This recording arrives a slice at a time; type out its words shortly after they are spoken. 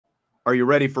Are you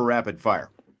ready for rapid fire?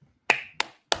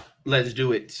 Let's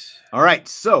do it. All right.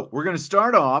 So we're going to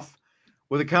start off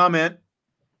with a comment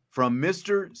from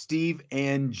Mr. Steve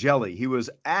Angeli. He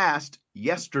was asked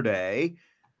yesterday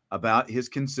about his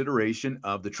consideration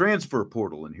of the transfer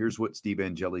portal. And here's what Steve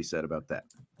Angeli said about that.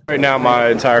 Right now, my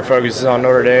entire focus is on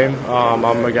Notre Dame.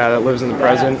 I'm a guy that lives in the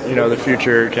present. You know, the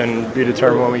future can be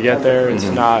determined when we get there. It's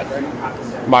not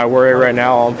my worry right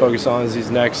now. All I'm focused on is these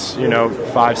next,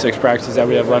 5-6 practices that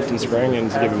we have left in spring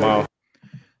and to give them all.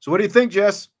 So what do you think,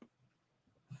 Jess?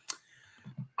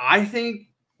 I think,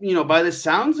 by the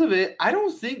sounds of it, I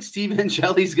don't think Steve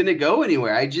Angeli's going to go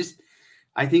anywhere.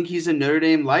 I think he's a Notre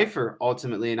Dame lifer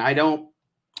ultimately. And I don't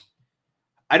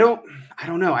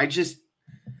know.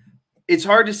 It's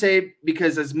hard to say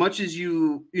because as much as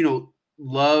you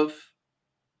love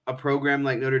a program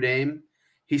like Notre Dame,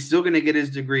 he's still going to get his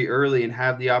degree early and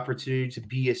have the opportunity to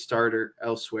be a starter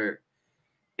elsewhere.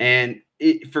 And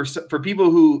for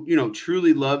people who,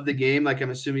 truly love the game, like I'm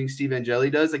assuming Steve Angeli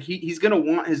does, like he's going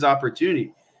to want his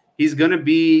opportunity. He's going to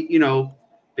be,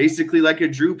 basically like a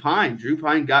Drew Pine. Drew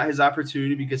Pine got his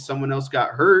opportunity because someone else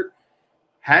got hurt.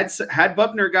 Had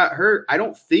Buckner got hurt, I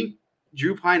don't think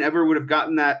Drew Pine ever would have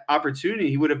gotten that opportunity.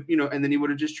 He would have, and then he would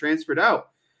have just transferred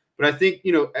out. But I think,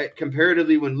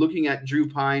 comparatively, when looking at Drew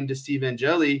Pine to Steve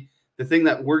Angeli, the thing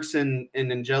that works in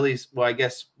Angeli's, well, I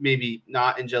guess maybe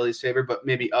not Angeli's favor, but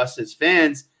maybe us as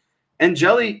fans,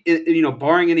 Angeli,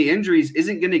 barring any injuries,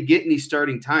 isn't going to get any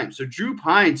starting time. So Drew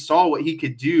Pine saw what he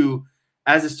could do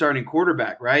as a starting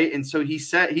quarterback, right? And so he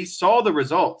saw the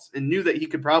results and knew that he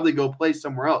could probably go play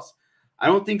somewhere else. I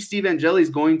don't think Steve Angeli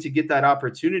is going to get that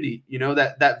opportunity,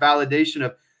 that validation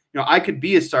of, I could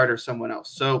be a starter someone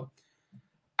else. So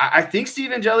I think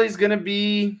Steve Angeli is going to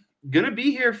be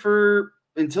here for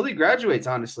until he graduates.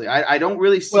 Honestly, I don't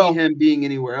really see him being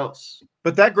anywhere else.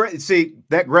 But that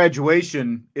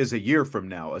graduation is a year from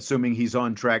now, assuming he's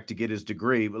on track to get his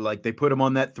degree. Like they put him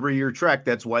on that 3-year track.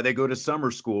 That's why they go to summer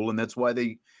school, and that's why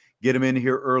they get him in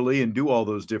here early and do all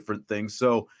those different things.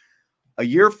 So a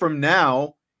year from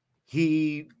now,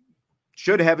 he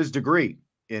should have his degree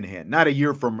in hand. Not a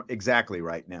year from exactly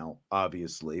right now,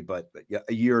 obviously, but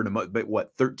a year and a month,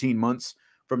 but 13 months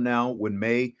from now when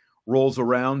May rolls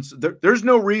around. So there's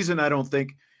no reason, I don't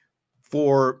think,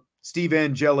 for Steve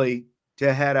Angeli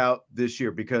to head out this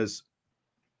year, because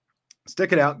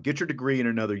stick it out, get your degree in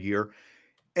another year.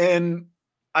 And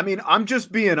I mean, I'm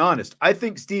just being honest. I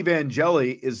think Steve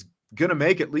Angeli is going to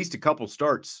make at least a couple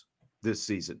starts this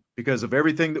season because of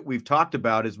everything that we've talked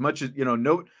about. As much as,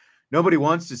 nobody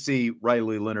wants to see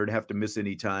Riley Leonard have to miss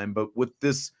any time, but with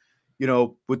this,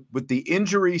 with the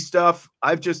injury stuff,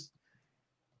 I've just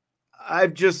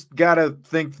got to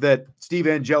think that Steve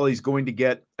Angeli is going to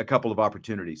get a couple of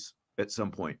opportunities at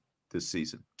some point this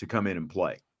season to come in and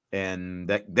play. And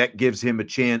that gives him a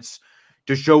chance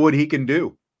to show what he can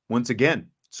do once again.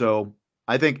 So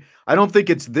I don't think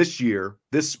it's this year,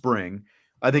 this spring.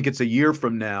 I think it's a year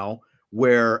from now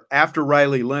where after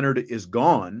Riley Leonard is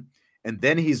gone, and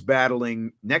then he's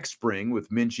battling next spring with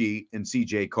Minchie and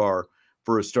CJ Carr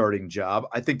for a starting job.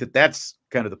 I think that's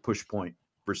kind of the push point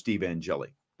for Steve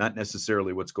Angeli, not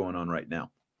necessarily what's going on right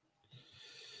now.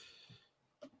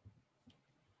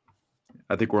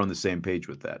 I think we're on the same page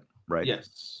with that, right?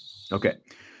 Yes. Okay.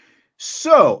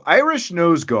 So Irish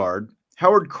nose guard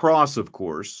Howard Cross, of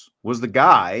course, was the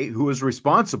guy who was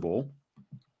responsible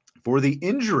for the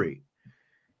injury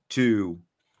to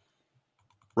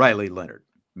Riley Leonard.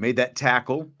 Made that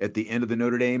tackle at the end of the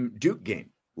Notre Dame Duke game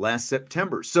last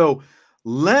September. So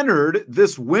Leonard,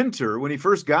 this winter, when he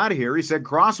first got here, he said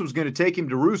Cross was going to take him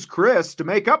to Ruth's Chris to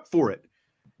make up for it.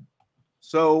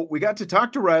 So we got to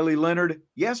talk to Riley Leonard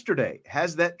yesterday.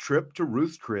 Has that trip to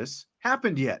Ruth's Chris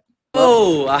happened yet?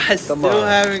 Oh, I still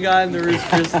haven't gotten the Ruth's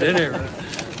Chris dinner.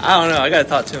 I don't know. I got to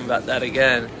talk to him about that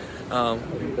again.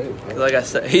 Like I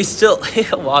said,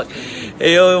 he'll walk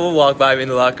by me in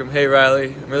the locker room. Hey,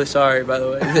 Riley, I'm really sorry, by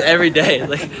the way. Every day,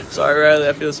 like, sorry, Riley,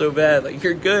 I feel so bad. Like,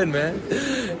 you're good, man.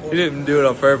 He didn't do it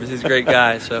on purpose. He's a great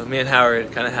guy. So me and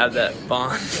Howard kind of have that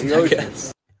bond, I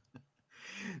guess.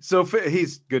 So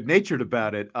he's good-natured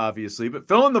about it, obviously. But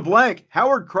fill in the blank.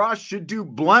 Howard Cross should do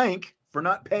blank for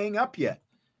not paying up yet.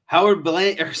 Howard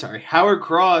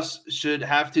Cross should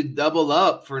have to double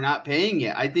up for not paying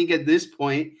yet. I think at this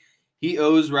point, he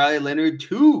owes Riley Leonard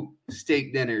 2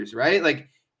 steak dinners, right? Like,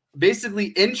 basically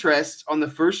interest on the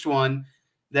first one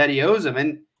that he owes him.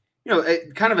 And,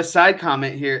 kind of a side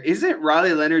comment here. Isn't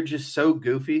Riley Leonard just so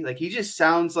goofy? Like, he just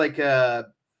sounds like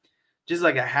a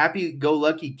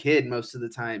happy-go-lucky kid most of the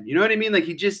time. You know what I mean? Like,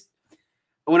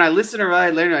 when I listen to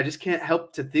Riley Leonard, I just can't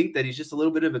help to think that he's just a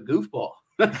little bit of a goofball.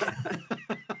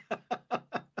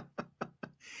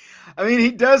 I mean,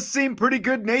 he does seem pretty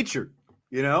good natured,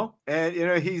 and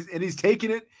he's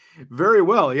taking it very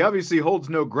well. He obviously holds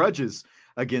no grudges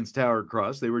against Howard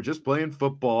Cross. They were just playing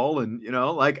football, and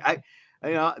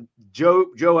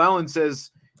Joe Allen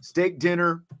says steak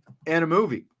dinner and a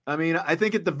movie. I mean, I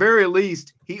think at the very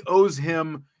least he owes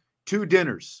him 2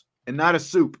 dinners and not a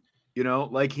soup. He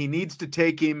needs to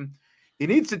take him. He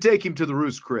needs to take him to the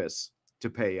Ruth's Chris to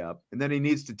pay up, and then he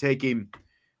needs to take him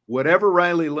whatever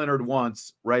Riley Leonard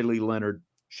wants. Riley Leonard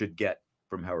should get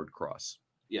from Howard Cross.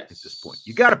 Yes. At this point,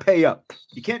 you got to pay up.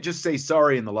 You can't just say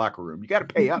sorry in the locker room. You got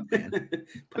to pay up, man.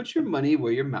 Put your money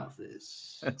where your mouth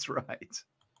is. That's right.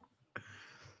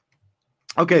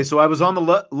 Okay, so I was on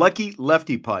the Lucky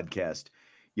Lefty podcast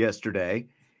yesterday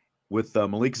with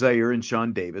Malik Zaire and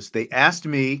Sean Davis. They asked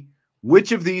me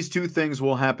which of these 2 things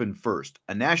will happen first: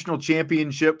 a national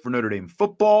championship for Notre Dame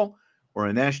football or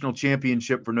a national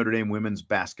championship for Notre Dame women's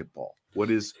basketball. What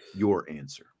is your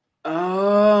answer?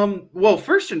 Well,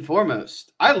 first and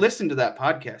foremost, I listened to that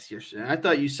podcast yesterday. I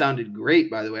thought you sounded great,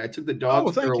 by the way. I took the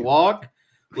dogs for a walk,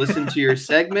 listened to your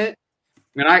segment.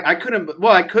 And I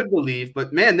could believe,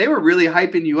 but man, they were really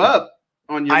hyping you up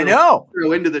on your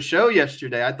intro into the show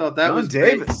yesterday. I thought that John was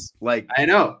Davis. Great. I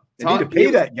know. They need to pay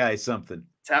that guy something.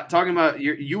 Talking about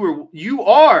you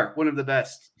are one of the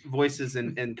best voices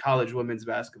in college women's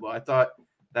basketball. I thought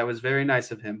that was very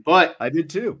nice of him. But I did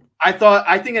too. I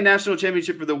think a national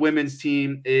championship for the women's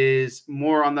team is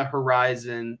more on the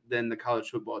horizon than the college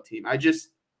football team. I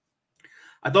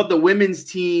thought the women's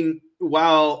team,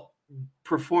 while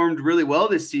performed really well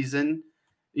this season,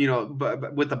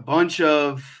 but with a bunch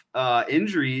of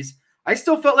injuries, I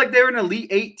still felt like they were an Elite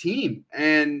 8 team.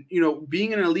 And,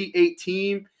 being an Elite 8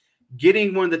 team,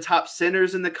 getting one of the top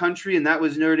centers in the country, and that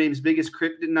was Notre Dame's biggest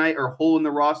kryptonite or hole in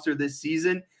the roster this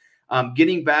season.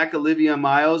 Getting back Olivia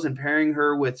Miles and pairing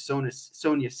her with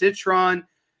Sonia Citron,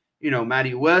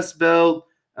 Maddie Westbeld,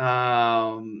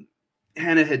 Hannah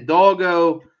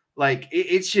Hidalgo.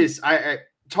 It's just I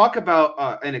talk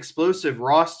about an explosive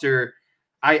roster.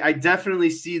 I definitely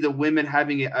see the women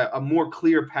having a more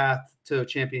clear path to a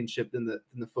championship than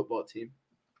the football team.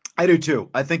 I do too.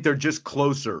 I think they're just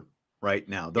closer right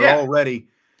now. They're already,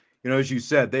 as you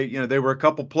said, they were a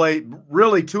couple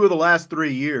really 2 of the last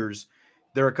 3 years.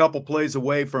 They're a couple plays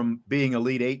away from being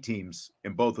Elite 8 teams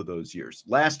in both of those years.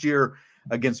 Last year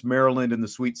against Maryland in the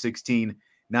Sweet 16,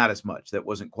 not as much. That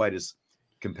wasn't quite as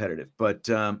competitive, but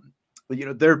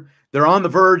they're on the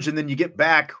verge, and then you get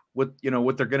back with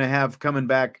what they're going to have coming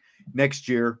back next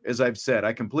year. As I've said,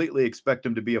 I completely expect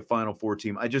them to be a Final Four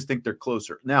team. I just think they're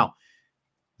closer. Now,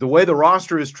 the way the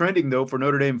roster is trending, though, for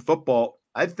Notre Dame football,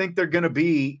 I think they're going to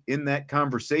be in that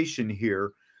conversation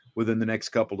here within the next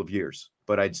couple of years.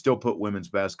 But I'd still put women's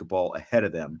basketball ahead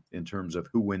of them in terms of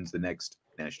who wins the next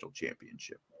national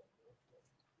championship.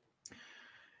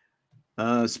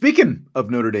 Speaking of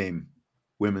Notre Dame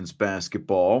women's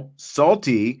basketball,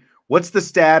 Salty, what's the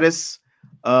status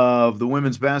of the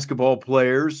women's basketball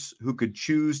players who could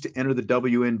choose to enter the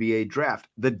WNBA draft?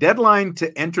 The deadline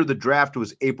to enter the draft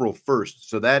was April 1st,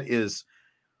 so that is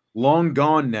long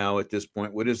gone now at this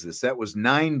point. What is this? That was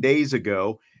 9 days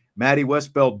ago. Maddie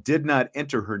Westbeld did not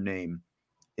enter her name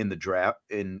in the draft,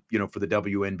 for the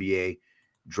WNBA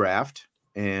draft,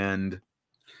 and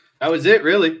that was it,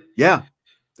 really. Yeah,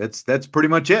 that's pretty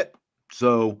much it.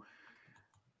 So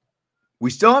we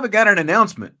still haven't got an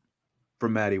announcement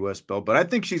from Maddie Westbeld, but I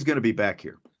think she's going to be back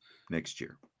here next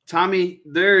year. Tommy,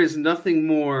 there is nothing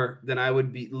more than I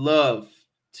would love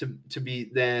to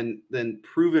be than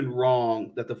proven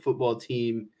wrong that the football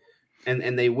team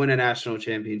and they win a national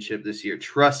championship this year.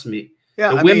 Trust me.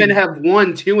 Yeah, the women have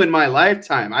won 2 in my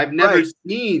lifetime. I've never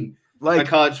seen a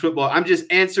college football. I'm just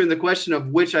answering the question of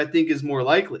which I think is more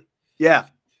likely. Yeah.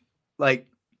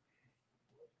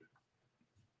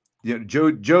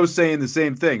 Joe's saying the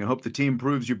same thing. I hope the team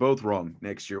proves you both wrong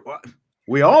next year. Well,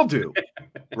 we all do,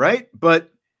 right?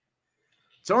 But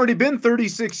it's already been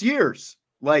 36 years.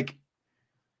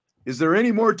 Is there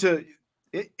any more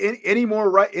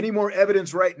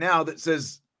evidence right now that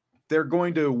says they're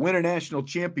going to win a national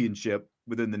championship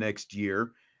within the next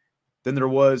year than there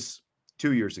was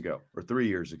 2 years ago or 3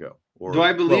 years ago? Or do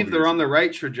I believe they're on the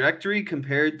right trajectory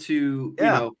compared to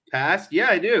past? Yeah,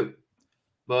 I do.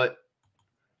 But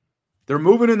they're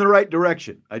moving in the right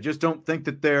direction. I just don't think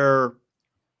that they're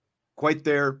quite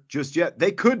there just yet.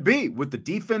 They could be with the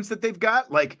defense that they've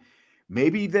got.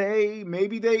 Maybe they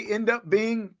end up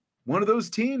being one of those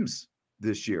teams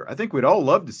this year. I think we'd all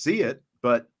love to see it,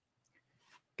 but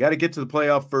got to get to the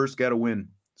playoff first, got to win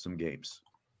some games.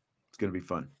 It's going to be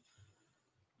fun.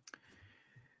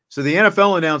 So the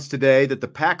NFL announced today that the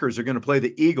Packers are going to play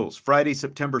the Eagles Friday,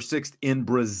 September 6th in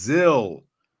Brazil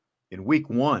in week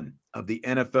 1 of the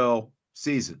NFL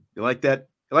season. You like that?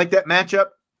 You like that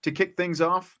matchup to kick things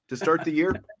off to start the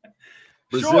year?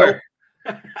 Brazil? Sure.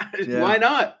 Why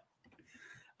not?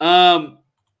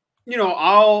 You know,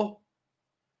 I'll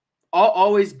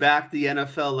always back the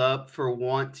NFL up for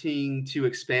wanting to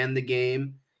expand the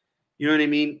game. You know what I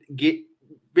mean?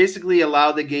 Basically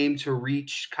allow the game to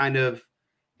reach kind of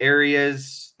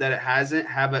areas that it hasn't,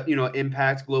 have a, you know,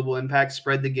 impact, global impact,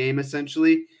 spread the game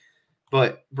essentially.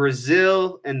 But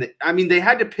Brazil they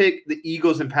had to pick the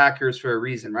Eagles and Packers for a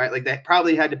reason, right? Like they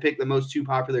probably had to pick the most 2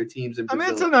 popular teams in Brazil. I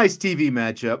mean, it's a nice TV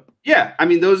matchup. Yeah. I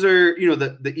mean, those are, you know,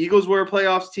 the Eagles were a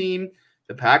playoffs team.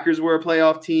 The Packers were a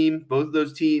playoff team. Both of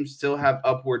those teams still have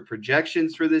upward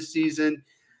projections for this season.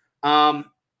 Yeah,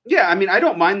 I mean, I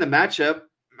don't mind the matchup,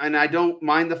 and I don't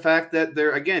mind the fact that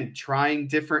they're, again, trying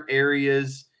different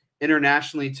areas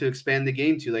internationally to expand the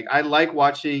game to. Like, I like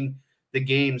watching the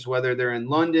games, whether they're in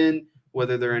London,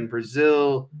 whether they're in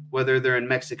Brazil, whether they're in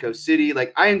Mexico City.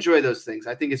 Like, I enjoy those things.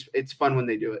 I think it's fun when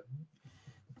they do it.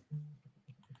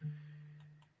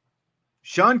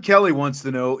 Sean Kelly wants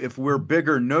to know if we're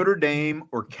bigger Notre Dame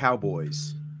or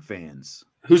Cowboys fans.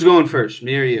 Who's going first,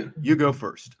 me or you? You go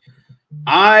first.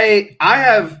 I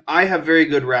have very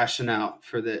good rationale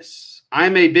for this.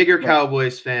 I'm a bigger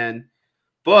Cowboys fan,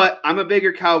 but I'm a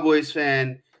bigger Cowboys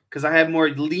fan because I have more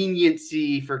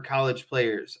leniency for college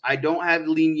players. I don't have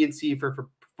leniency for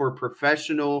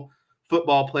professional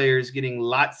football players getting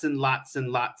lots and lots and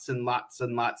lots and lots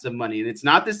and lots of money. And it's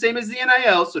not the same as the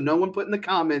NIL, so no one put in the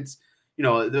comments, you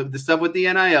know, the stuff with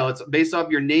the NIL. It's based off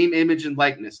your name, image, and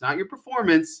likeness, not your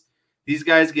performance. These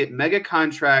guys get mega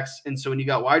contracts, and so when you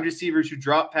got wide receivers who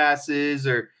drop passes,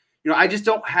 or I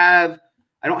don't have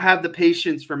the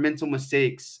patience for mental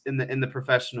mistakes in the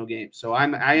professional game. So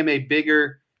I am a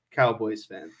bigger Cowboys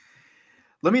fan.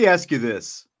 Let me ask you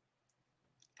this: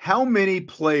 how many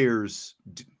players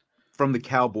from the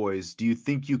Cowboys do you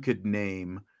think you could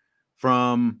name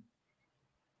from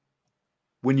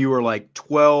when you were like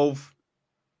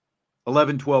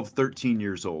 11, 12, 13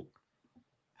 years old?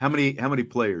 How many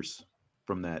players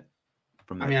from that?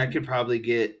 I mean, I could probably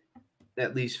get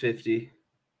at least 50.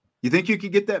 You think you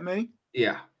could get that many?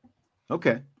 Yeah.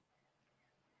 Okay.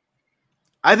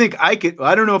 I think I could.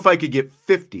 I don't know if I could get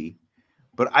 50,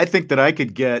 but I think that I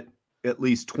could get at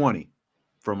least 20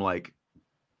 from my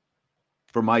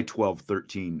 12,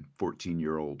 13,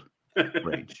 14-year-old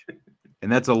range.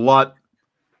 And that's a lot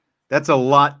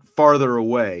farther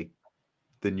away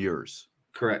than yours.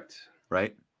 Correct.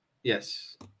 Right?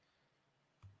 Yes.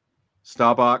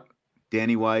 Staubach,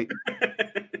 Danny White.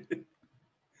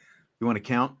 You want to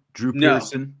count? Drew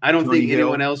Pearson. I don't Tony think Hill,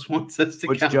 anyone else wants us to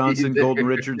Butch count Johnson, either. Golden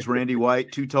Richards, Randy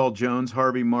White, Too Tall Jones,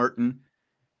 Harvey Martin.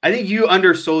 I think you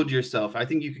undersold yourself. I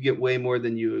think you could get way more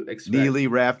than you expect. Neely,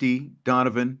 Rafty,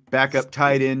 Donovan, backup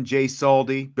tight end, Jay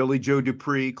Saldy, Billy Joe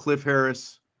Dupree, Cliff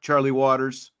Harris, Charlie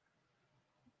Waters,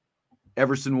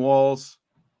 Everson Walls,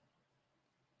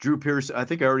 Drew Pearson. I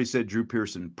think I already said Drew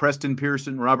Pearson. Preston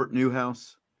Pearson, Robert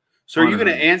Newhouse. So are you going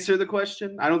to answer the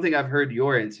question? I don't think I've heard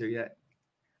your answer yet.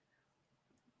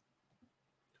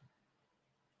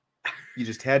 You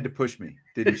just had to push me,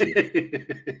 didn't you?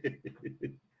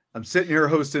 I'm sitting here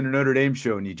hosting a Notre Dame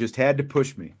show, and you just had to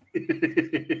push me.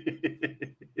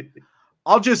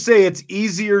 I'll just say it's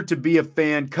easier to be a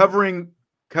fan covering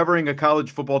a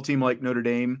college football team like Notre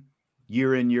Dame,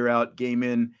 year in, year out, game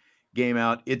in, game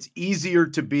out. It's easier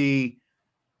to be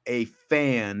a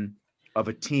fan of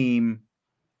a team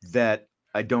that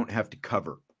I don't have to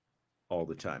cover all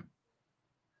the time.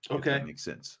 Okay. That makes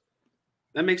sense.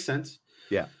 That makes sense.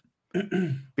 Yeah.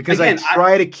 Because again, I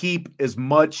try to keep as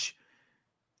much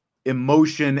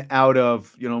emotion out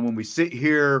of, when we sit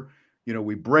here,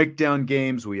 we break down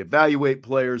games, we evaluate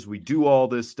players, we do all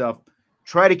this stuff.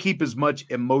 Try to keep as much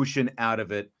emotion out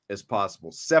of it as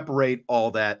possible. Separate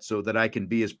all that so that I can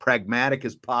be as pragmatic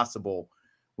as possible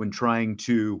when trying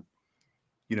to,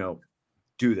 do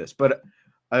this. But,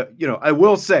 I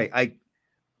will say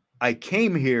I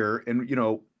came here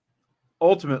and,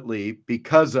 ultimately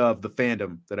because of the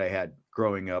fandom that I had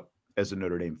growing up as a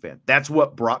Notre Dame fan. That's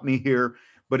what brought me here.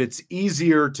 But it's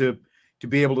easier to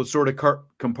be able to sort of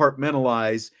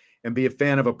compartmentalize and be a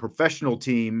fan of a professional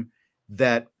team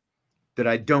that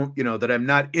I don't, that I'm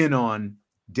not in on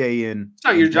day in. It's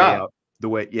not your job. Out, the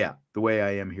way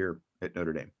I am here at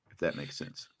Notre Dame, if that makes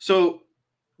sense. So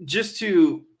just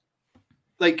to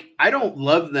I don't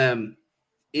love them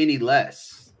any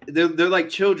less. They're like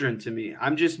children to me.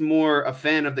 I'm just more a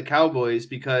fan of the Cowboys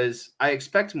because I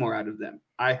expect more out of them.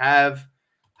 I have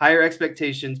higher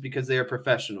expectations because they are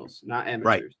professionals, not amateurs.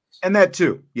 Right. And that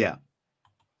too. Yeah.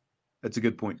 That's a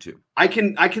good point too. I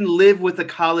can live with a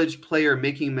college player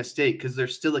making a mistake because they're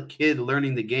still a kid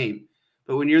learning the game.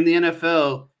 But when you're in the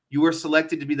NFL, you are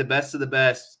selected to be the best of the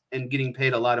best and getting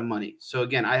paid a lot of money. So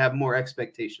again, I have more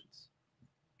expectations.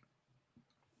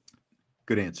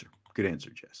 Good answer. Good answer,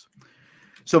 Jess.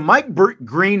 So Mike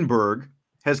Greenberg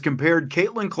has compared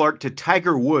Caitlin Clark to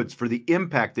Tiger Woods for the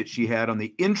impact that she had on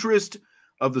the interest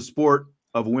of the sport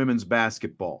of women's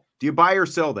basketball. Do you buy or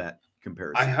sell that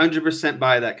comparison? I 100%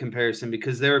 buy that comparison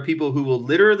because there are people who will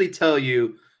literally tell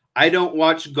you, I don't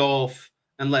watch golf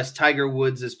unless Tiger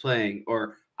Woods is playing,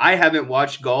 or I haven't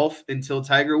watched golf until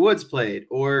Tiger Woods played,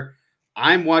 or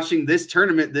I'm watching this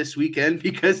tournament this weekend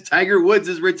because Tiger Woods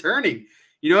is returning.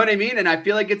 You know what I mean? And I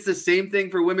feel like it's the same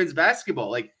thing for women's basketball.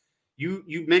 Like you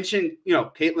mentioned, you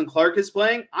know, Caitlin Clark is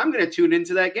playing. I'm going to tune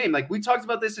into that game. Like we talked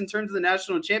about this in terms of the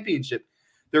national championship.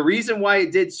 The reason why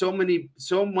it did so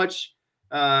much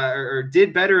or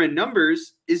did better in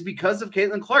numbers is because of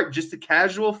Caitlin Clark, just a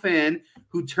casual fan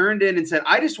who turned in and said,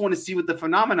 I just want to see what the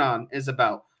phenomenon is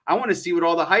about. I want to see what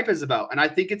all the hype is about. And I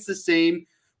think it's the same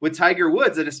with Tiger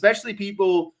Woods, and especially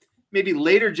people maybe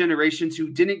later generations who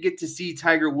didn't get to see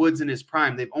Tiger Woods in his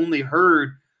prime. They've only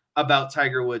heard about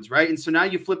Tiger Woods, right? And so now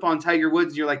you flip on Tiger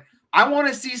Woods and you're like, I want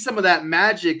to see some of that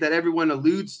magic that everyone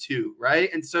alludes to, right?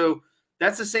 And so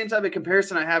that's the same type of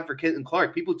comparison I have for Caitlin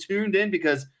Clark. People tuned in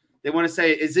because they want to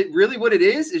say, is it really what it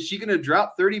is? Is she going to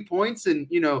drop 30 points and,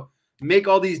 you know, make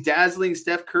all these dazzling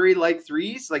Steph Curry-like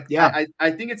threes? Like, yeah,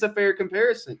 I think it's a fair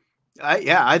comparison.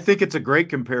 I think it's a great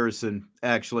comparison,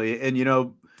 actually. And, you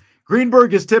know,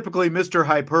 Greenberg is typically Mr.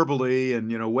 Hyperbole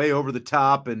and, you know, way over the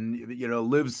top and, you know,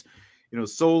 lives, you know,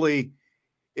 solely,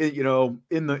 you know,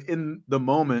 in the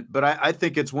moment. But I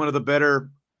think it's one of the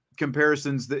better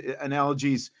comparisons, the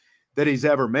analogies that he's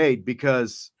ever made,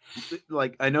 because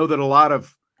like, I know that a lot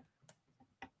of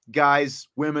guys,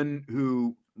 women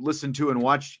who listen to and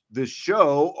watch this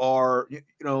show are, you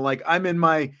know, like I'm in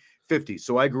my 50s.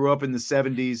 So I grew up in the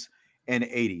 70s and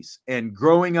 80s, and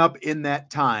growing up in that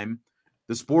time,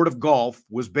 the sport of golf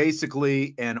was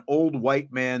basically an old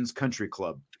white man's country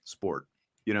club sport.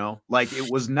 You know, like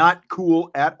it was not cool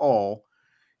at all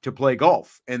to play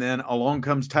golf. And then along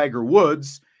comes Tiger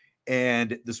Woods,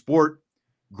 and the sport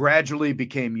gradually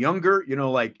became younger. You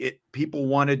know, like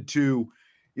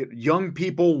young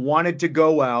people wanted to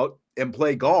go out and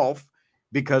play golf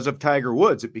because of Tiger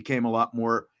Woods. It became a lot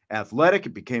more athletic.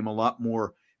 It became a lot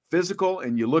more physical.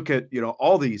 And you look at, you know,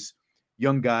 all these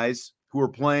young guys who are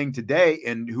playing today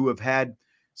and who have had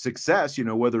success, you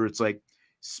know, whether it's like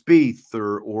Spieth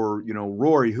or you know,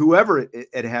 Rory, whoever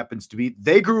it happens to be,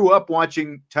 they grew up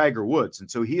watching Tiger Woods. And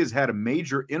so he has had a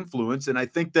major influence. And I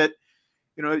think that,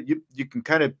 you know, you can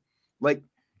kind of like,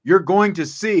 you're going to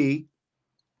see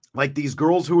like these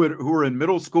girls who are in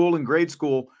middle school and grade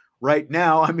school right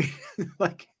now. I mean,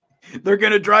 like they're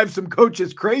going to drive some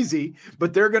coaches crazy,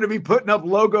 but they're going to be putting up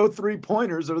logo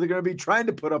 3-pointers, or they're going to be trying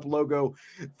to put up logo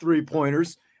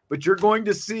 3-pointers. But you're going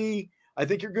to see, I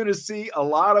think you're going to see a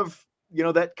lot of, you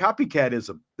know, that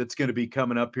copycatism that's going to be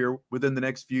coming up here within the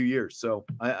next few years. So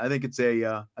I think it's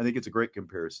a great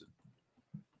comparison.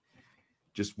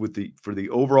 Just for the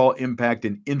overall impact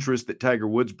and interest that Tiger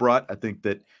Woods brought, I think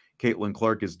that Caitlin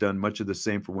Clark has done much of the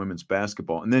same for women's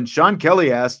basketball. And then Sean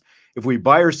Kelly asked if we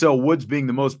buy or sell Woods being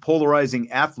the most polarizing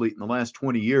athlete in the last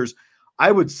 20 years.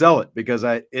 I would sell it because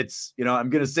it's, you know, I'm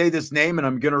going to say this name and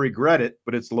I'm going to regret it,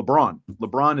 but it's LeBron.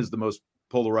 LeBron is the most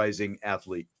polarizing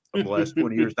athlete of the last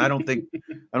 20 years. I don't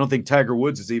think Tiger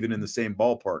Woods is even in the same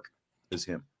ballpark as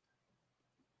him.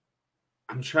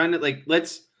 I'm trying to like,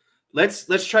 let's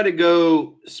try to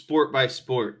go sport by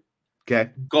sport.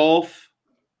 Okay. Golf,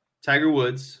 Tiger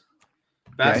Woods.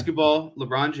 Basketball, okay.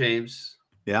 LeBron James.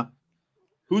 Yeah.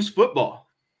 Who's football?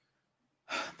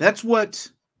 That's what.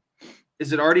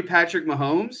 Is it already Patrick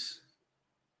Mahomes?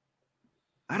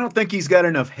 I don't think he's got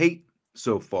enough hate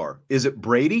so far. Is it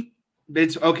Brady?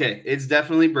 It's okay. It's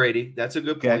definitely Brady. That's a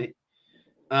good point.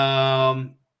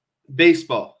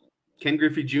 Baseball. Ken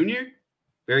Griffey Jr.,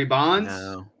 Barry Bonds.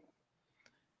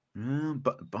 No.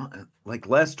 But like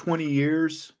last 20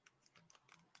 years.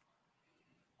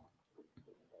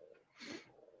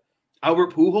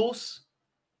 Albert Pujols.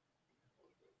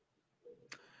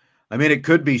 I mean, it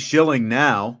could be Schilling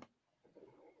now.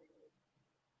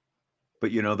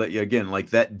 But, you know, that again, like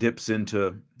that dips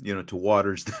into, you know, to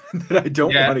waters that I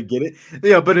don't want to get it.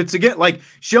 Yeah, but it's again, like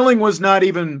Schilling was not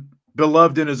even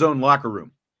beloved in his own locker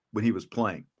room when he was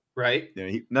playing. Right.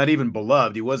 You know, not even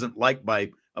beloved. He wasn't liked by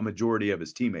a majority of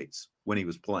his teammates when he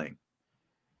was playing.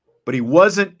 but he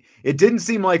wasn't. It didn't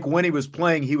seem like when he was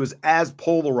playing, he was as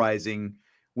polarizing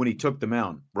when he took the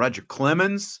mound. Roger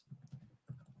Clemens.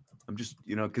 I'm just,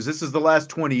 because this is the last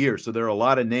 20 years, so there are a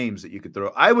lot of names that you could throw.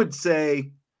 I would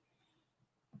say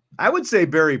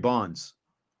Barry Bonds.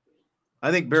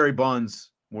 I think Barry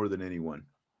Bonds more than anyone.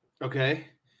 Okay.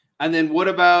 And then what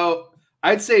about,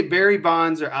 I'd say Barry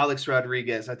Bonds or Alex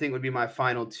Rodriguez, I think would be my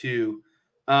final two.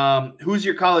 Who's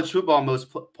your college football most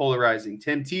polarizing?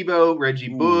 Tim Tebow, Reggie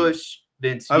Bush,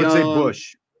 Vince Young? I would say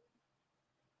Bush.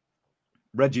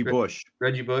 Reggie Bush.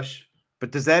 Reggie Bush.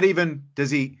 But does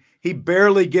he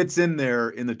barely gets in there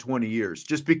in the 20 years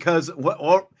just because him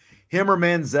or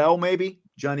Manziel, maybe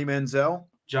Johnny Manziel.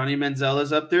 Johnny Manziel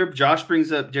is up there. Josh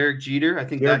brings up Derek Jeter. I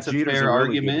think that's a fair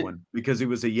argument because he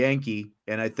was a Yankee.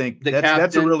 And I think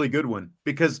that's a really good one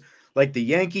because like the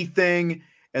Yankee thing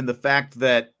and the fact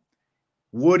that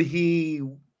he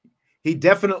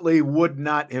definitely would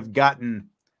not have gotten,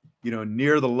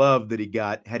 near the love that he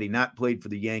got had he not played for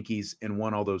the Yankees and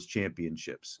won all those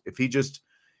championships. If he just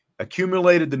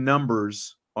accumulated the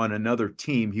numbers on another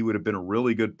team, he would have been a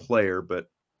really good player, but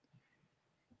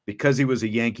because he was a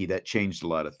Yankee, that changed a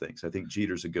lot of things. I think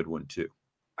Jeter's a good one too.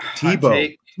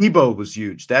 Tebow was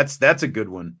huge. That's a good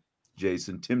one,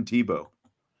 Jason. Tim Tebow.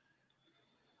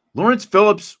 Lawrence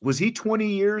Phillips, was he 20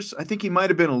 years? I think he might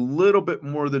have been a little bit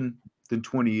more than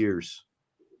 20 years,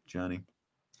 Johnny.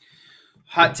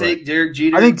 Hot take, Derek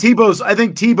Jeter. I think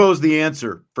Tebow's the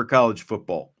answer for college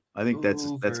football. I think that's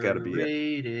got to be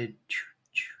it.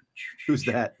 Who's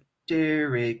that?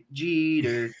 Derek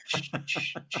Jeter.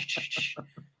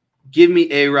 Give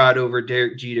me A-Rod over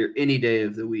Derek Jeter any day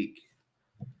of the week.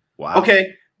 Wow.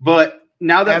 Okay, but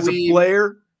now that as a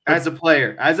player only,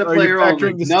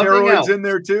 factoring the steroids in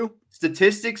there too.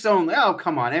 Statistics only. Oh,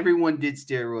 come on! Everyone did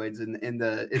steroids in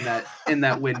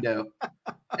that window.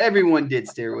 Everyone did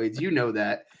steroids. You know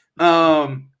that.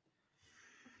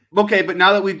 Okay, but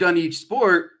now that we've done each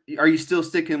sport, are you still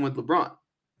sticking with LeBron?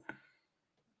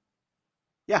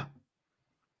 Yeah.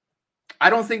 I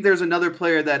don't think there's another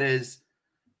player that has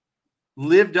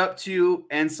lived up to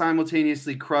and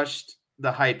simultaneously crushed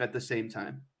the hype at the same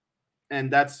time.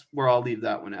 And that's where I'll leave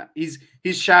that one at. He's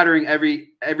shattering every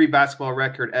basketball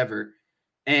record ever.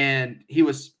 And he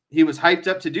was hyped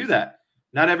up to do that.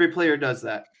 Not every player does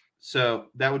that. So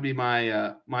that would be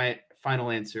my my final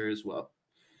answer as well.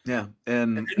 Yeah.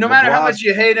 And no matter how much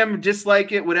you hate him,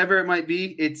 dislike it, whatever it might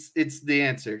be, it's the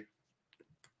answer.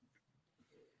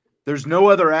 There's no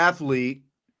other athlete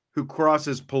who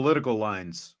crosses political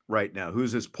lines right now,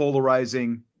 who's as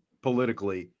polarizing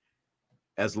politically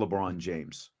as LeBron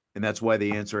James. And that's why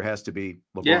the answer has to be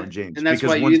LeBron James. And that's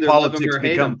why you either love him or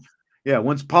hate him. Yeah,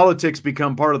 once politics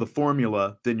become part of the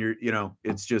formula, then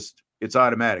it's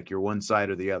automatic. You're one side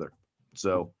or the other.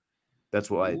 So that's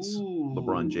why it's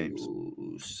LeBron James.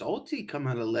 Salty come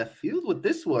out of left field with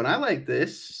this one. I like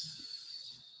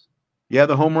this. Yeah,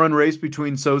 the home run race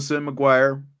between Sosa and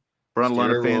McGuire brought a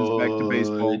lot of fans back to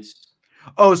baseball.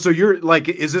 Oh, so you're like,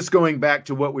 is this going back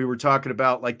to what we were talking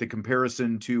about, like the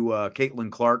comparison to Caitlin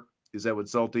Clark? Is that what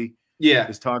Salty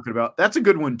is talking about? That's a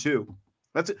good one too.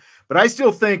 That's it. But I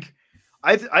still think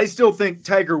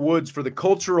Tiger Woods, for the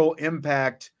cultural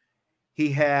impact he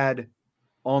had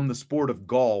on the sport of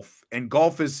golf, and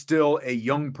golf is still a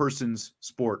young person's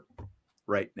sport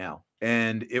right now.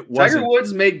 And it wasn't. Tiger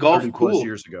Woods made golf cool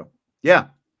years ago. Yeah,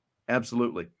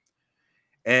 absolutely.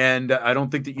 And I don't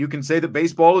think that you can say that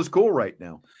baseball is cool right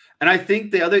now. And I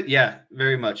think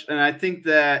very much. And I think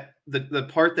that the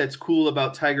part that's cool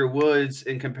about Tiger Woods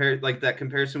and that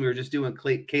comparison we were just doing,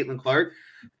 Caitlin Clark,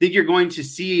 I think you're going to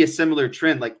see a similar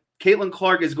trend. Like Caitlin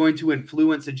Clark is going to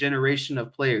influence a generation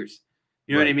of players.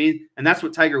 You know what I mean? And that's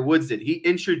what Tiger Woods did. He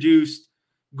introduced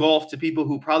golf to people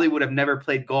who probably would have never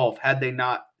played golf had they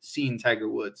not seen Tiger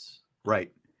Woods.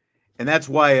 Right. And that's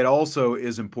why it also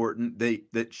is important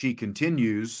that she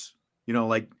continues,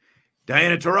 like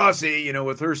Diana Taurasi,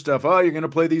 with her stuff. Oh, you're going to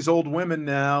play these old women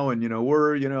now. And,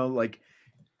 we're,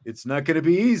 it's not going to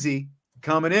be easy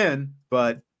coming in.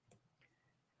 But,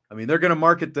 I mean, they're going to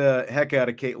market the heck out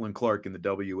of Caitlin Clark in the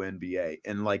WNBA.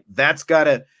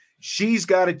 And, she's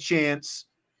got a chance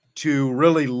to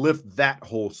really lift that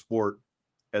whole sport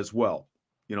as well.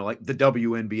 Like the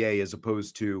WNBA as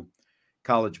opposed to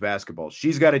college basketball.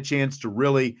 She's got a chance to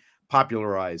really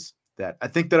popularize that. I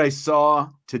think that I saw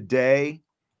today,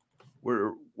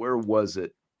 where was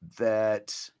it,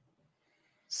 that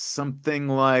something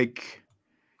like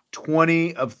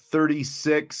 20 of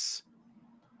 36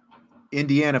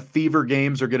 Indiana Fever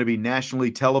games are going to be nationally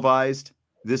televised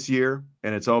this year,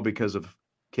 and it's all because of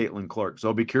Caitlin Clark. So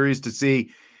I'll be curious to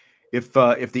see if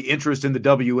the interest in the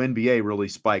WNBA really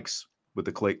spikes with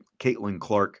the Caitlin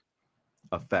Clark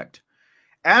effect.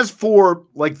 As for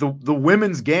like the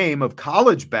women's game of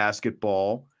college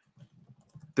basketball,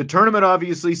 the tournament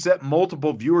obviously set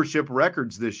multiple viewership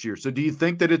records this year. So do you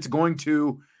think that it's going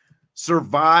to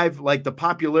survive, like the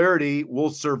popularity will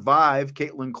survive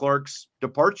Caitlin Clark's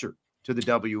departure to the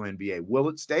WNBA? Will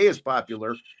it stay as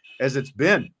popular as it's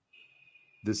been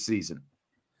this season?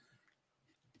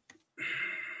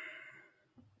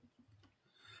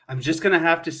 I'm just going to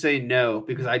have to say no,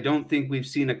 because I don't think we've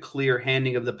seen a clear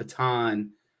handing of the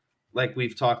baton like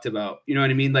we've talked about. You know what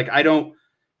I mean? Like,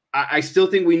 I still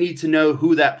think we need to know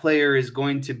who that player is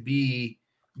going to be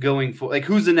going for. Like,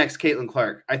 who's the next Caitlin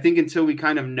Clark? I think until we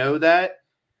kind of know that,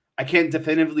 I can't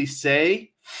definitively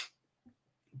say.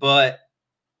 But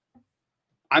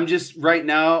I'm just right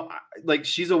now, like,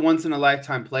 she's a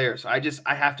once-in-a-lifetime player. So I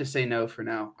have to say no for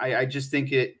now. I just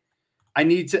think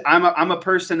I'm a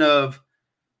person of,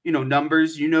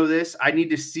 numbers, this. I need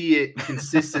to see it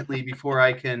consistently before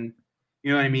I can,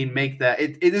 you know what I mean, make that.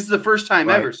 This is the first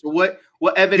time ever. So what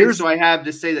evidence do I have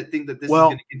to say that this is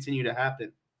going to continue to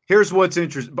happen? Here's what's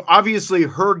interesting. Obviously,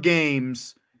 her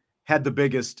games had the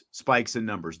biggest spikes in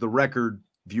numbers, the record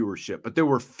viewership. But there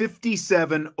were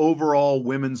 57 overall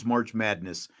women's March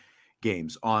Madness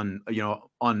games on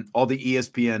all the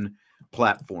ESPN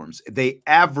platforms. They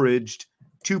averaged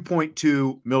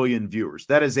 2.2 million viewers.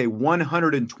 That is a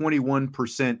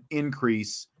 121%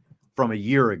 increase from a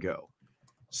year ago,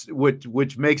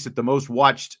 which makes it the most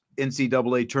watched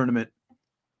NCAA tournament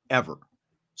ever.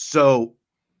 So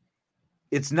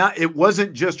it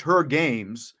wasn't just her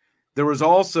games. There was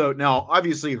also, now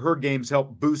obviously her games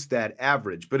helped boost that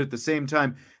average, but at the same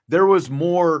time, there was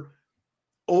more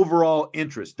overall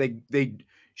interest.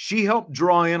 She helped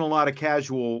draw in a lot of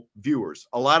casual viewers.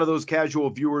 A lot of those casual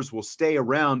viewers will stay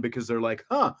around because they're like,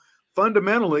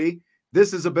 fundamentally,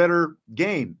 this is a better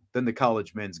game than the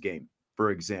college men's game,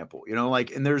 for example.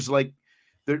 And there's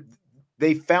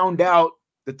they found out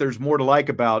that there's more to like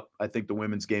about, I think, the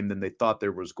women's game than they thought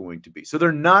there was going to be. So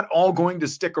they're not all going to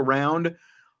stick around,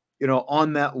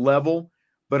 on that level.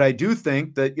 But I do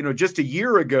think that, just a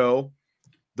year ago,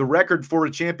 the record for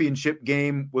a championship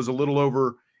game was a little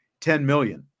over 10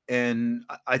 million. And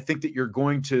I think that you're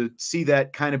going to see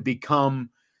that kind of become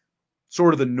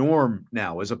sort of the norm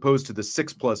now, as opposed to the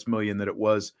 6+ million that it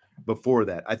was before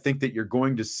that. I think that you're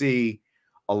going to see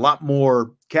a lot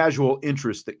more casual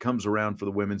interest that comes around for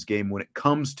the women's game when it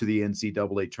comes to the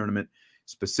NCAA tournament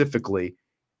specifically.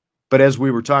 But as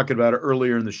we were talking about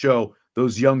earlier in the show,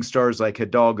 those young stars like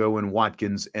Hidalgo and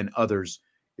Watkins and others,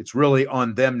 it's really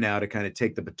on them now to kind of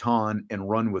take the baton and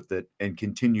run with it and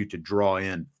continue to draw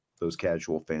in those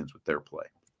casual fans with their play.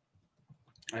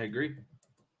 I agree.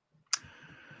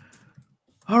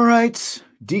 All right.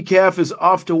 Decaf is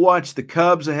off to watch the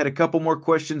Cubs. I had a couple more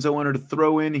questions I wanted to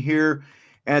throw in here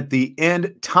at the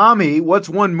end. Tommy, what's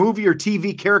one movie or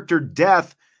TV character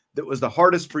death that was the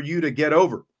hardest for you to get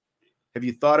over? Have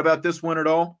you thought about this one at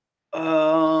all?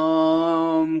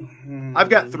 I've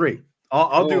got three.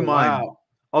 I'll do mine. Wow.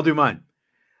 I'll do mine.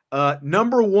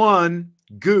 Number one,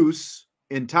 Goose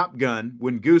in Top Gun.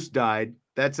 When Goose died,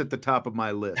 that's at the top of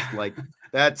my list. Like,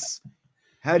 that's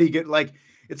how do you get, like,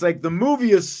 it's like the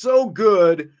movie is so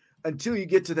good until you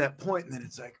get to that point, and then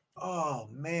it's like, oh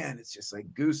man, it's just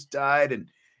like Goose died, and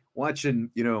watching,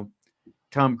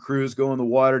 Tom Cruise go in the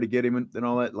water to get him and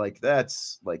all that, like,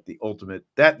 that's like the ultimate.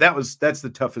 That's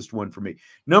the toughest one for me.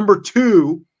 Number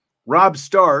two, Robb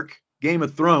Stark, Game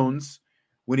of Thrones,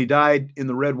 when he died in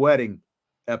the Red Wedding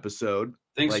episode.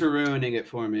 Thanks for ruining it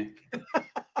for me.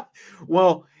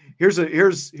 Well, here's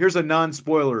a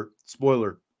non-spoiler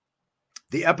spoiler.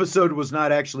 The episode was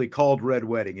not actually called Red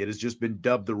Wedding. It has just been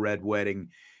dubbed the Red Wedding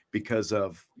because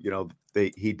of,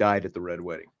 he died at the Red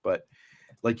Wedding. But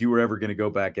like you were ever going to go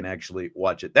back and actually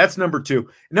watch it. That's number two.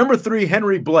 Number three,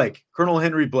 Henry Blake, Colonel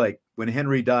Henry Blake, when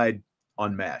Henry died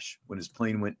on MASH, when his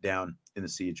plane went down in the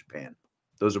Sea of Japan.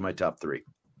 Those are my top three.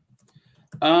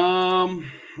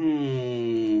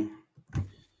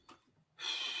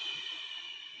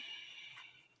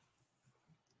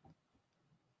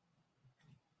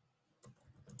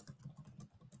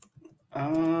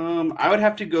 I would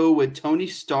have to go with Tony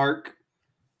Stark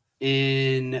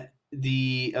in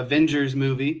the Avengers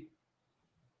movie.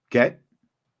 Okay.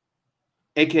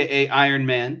 AKA Iron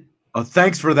Man. Oh,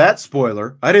 thanks for that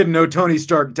spoiler. I didn't know Tony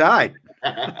Stark died.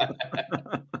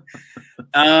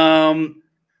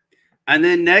 And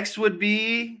then next would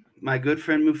be my good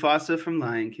friend Mufasa from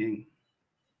Lion King.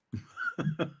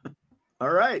 All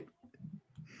right.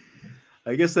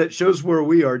 I guess that shows where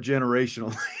we are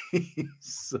generationally.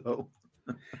 So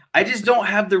I just don't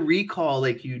have the recall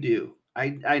like you do.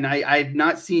 I've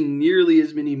not seen nearly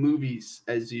as many movies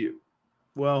as you.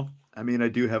 Well, I mean, I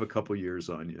do have a couple years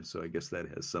on you, so I guess that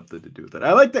has something to do with it.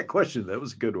 I like that question. That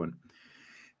was a good one,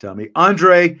 Tommy.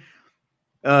 Andre,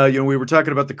 we were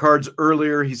talking about the cards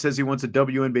earlier. He says he wants a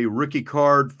WNBA rookie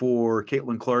card for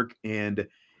Caitlin Clark and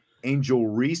Angel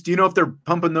Reese. Do you know if they're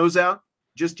pumping those out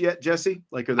just yet, Jesse?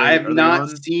 Like, I have not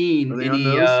seen any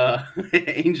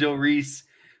Angel Reese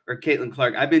or Caitlin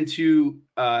Clark. I've been too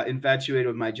infatuated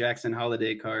with my Jackson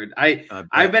Holiday card.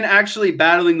 I've been actually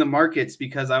battling the markets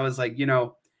because I was like,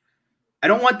 I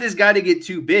don't want this guy to get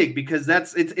too big because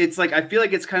it's like I feel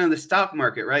like it's kind of the stock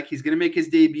market, right? He's going to make his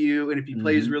debut, and if he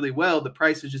plays really well, the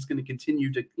price is just going to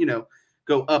continue to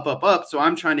go up, up, up. So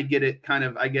I'm trying to get it kind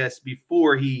of, I guess,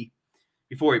 before he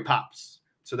pops.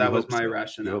 So that was my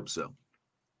rationale. I hope so.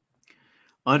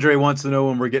 Andre wants to know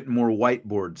when we're getting more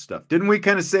whiteboard stuff. Didn't we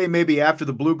kind of say maybe after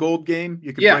the blue gold game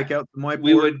you could break out some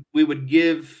whiteboard? We would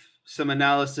give some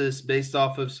analysis based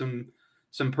off of some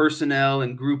personnel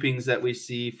and groupings that we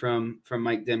see from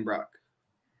Mike Denbrock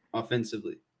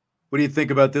offensively. What do you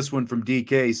think about this one from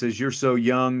DK? He says, you're so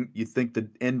young, you think the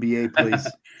NBA plays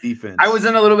defense. I was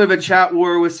in a little bit of a chat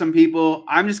war with some people.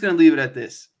 I'm just going to leave it at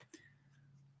this.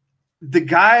 The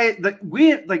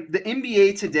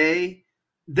NBA today,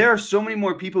 there are so many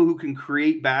more people who can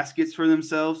create baskets for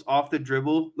themselves off the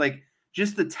dribble. Like,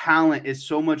 just the talent is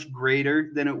so much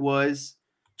greater than it was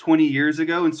 20 years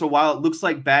ago. And so while it looks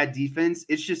like bad defense,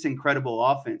 it's just incredible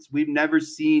offense. We've never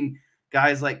seen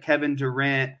guys like Kevin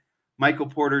Durant, Michael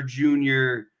Porter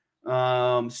Jr.,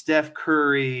 Steph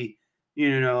Curry,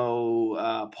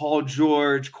 Paul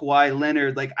George, Kawhi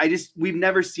Leonard. We've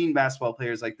never seen basketball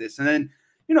players like this. And then,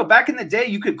 back in the day,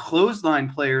 you could clothesline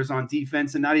players on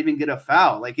defense and not even get a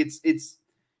foul. Like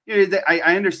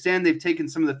I understand they've taken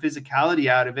some of the physicality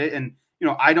out of it. And,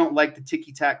 I don't like the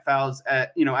ticky-tack fouls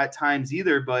at times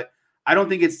either, but I don't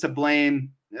think it's to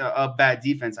blame a bad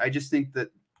defense. I just think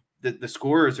that the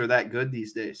scorers are that good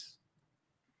these days.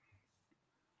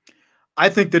 I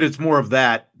think that it's more of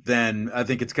that than I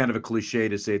think it's kind of a cliche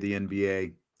to say the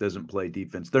NBA doesn't play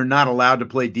defense. They're not allowed to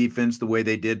play defense the way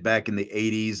they did back in the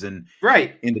 80s and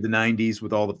into the 90s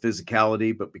with all the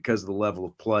physicality, but because of the level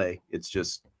of play, it's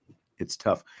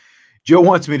tough. Joe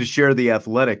wants me to share the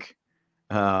Athletic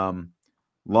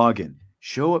login.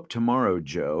 Show up tomorrow,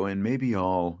 Joe, and maybe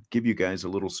I'll give you guys a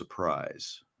little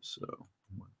surprise. So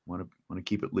want to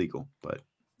keep it legal, but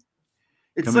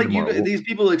it's like these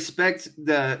people expect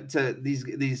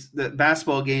the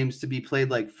basketball games to be played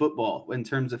like football in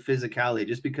terms of physicality.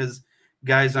 Just because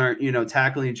guys aren't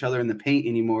tackling each other in the paint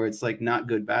anymore, it's like not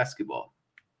good basketball.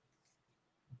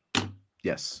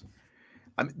 Yes,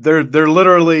 they're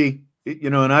literally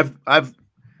and I've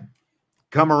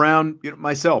come around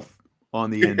myself on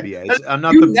the NBA. I'm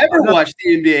not watched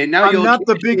the NBA. Now I'm not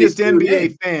the biggest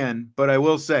NBA fan, but I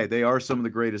will say they are some of the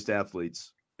greatest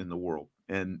athletes in the world.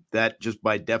 And that just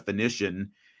by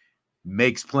definition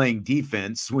makes playing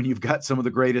defense, when you've got some of the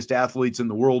greatest athletes in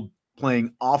the world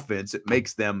playing offense, it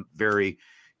makes them very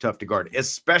tough to guard,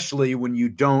 especially when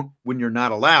you're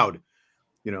not allowed,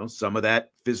 some of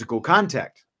that physical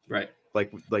contact. Right.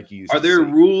 Like you used to say. Are there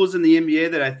rules in the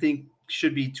NBA that I think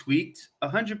should be tweaked?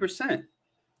 100%.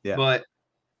 Yeah. But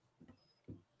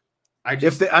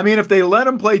if they let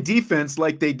them play defense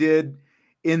like they did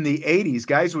in the 80s,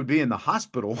 guys would be in the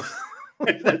hospital.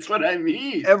 That's what I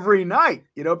mean. Every night,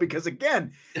 because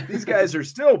again, these guys are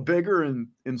still bigger and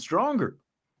stronger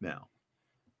now.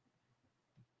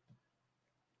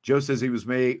 Joe says he was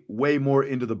way more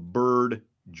into the Bird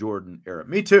Jordan era.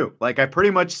 Me too. Like I pretty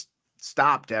much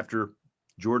stopped after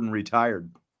Jordan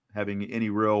retired having any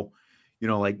real,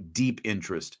 deep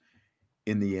interest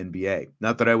in the NBA.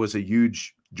 Not that I was a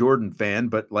huge Jordan fan,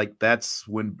 but that's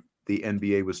when the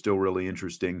NBA was still really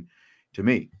interesting to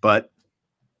me. But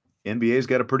NBA's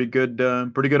got a pretty good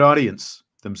audience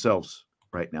themselves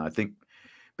right now. I think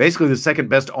basically the second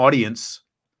best audience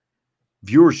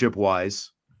viewership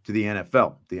wise to the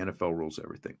NFL. The NFL rules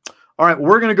everything. All right,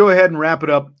 we're going to go ahead and wrap it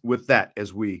up with that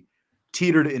as we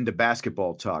teetered into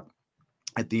basketball talk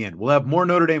at the end. We'll have more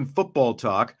Notre Dame football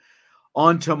talk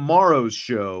on tomorrow's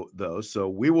show, though, so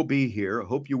we will be here. I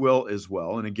hope you will as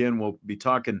well. And again, we'll be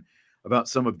talking about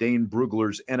some of Dane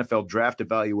Brugler's NFL draft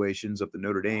evaluations of the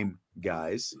Notre Dame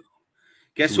guys.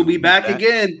 Guess we'll be back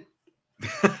again.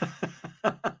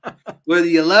 Whether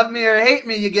you love me or hate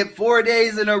me, you get 4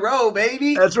 days in a row,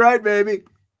 baby. That's right, baby.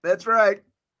 That's right.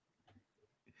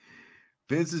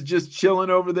 Vince is just chilling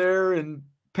over there in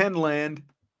Penland.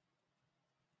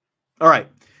 All right.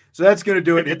 So that's going to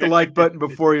do it. Hit the like button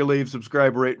before you leave.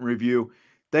 Subscribe, rate, and review.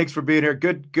 Thanks for being here.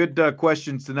 Good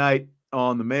questions tonight.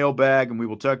 on the mailbag, and we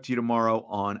will talk to you tomorrow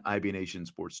on IB Nation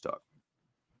Sports Talk.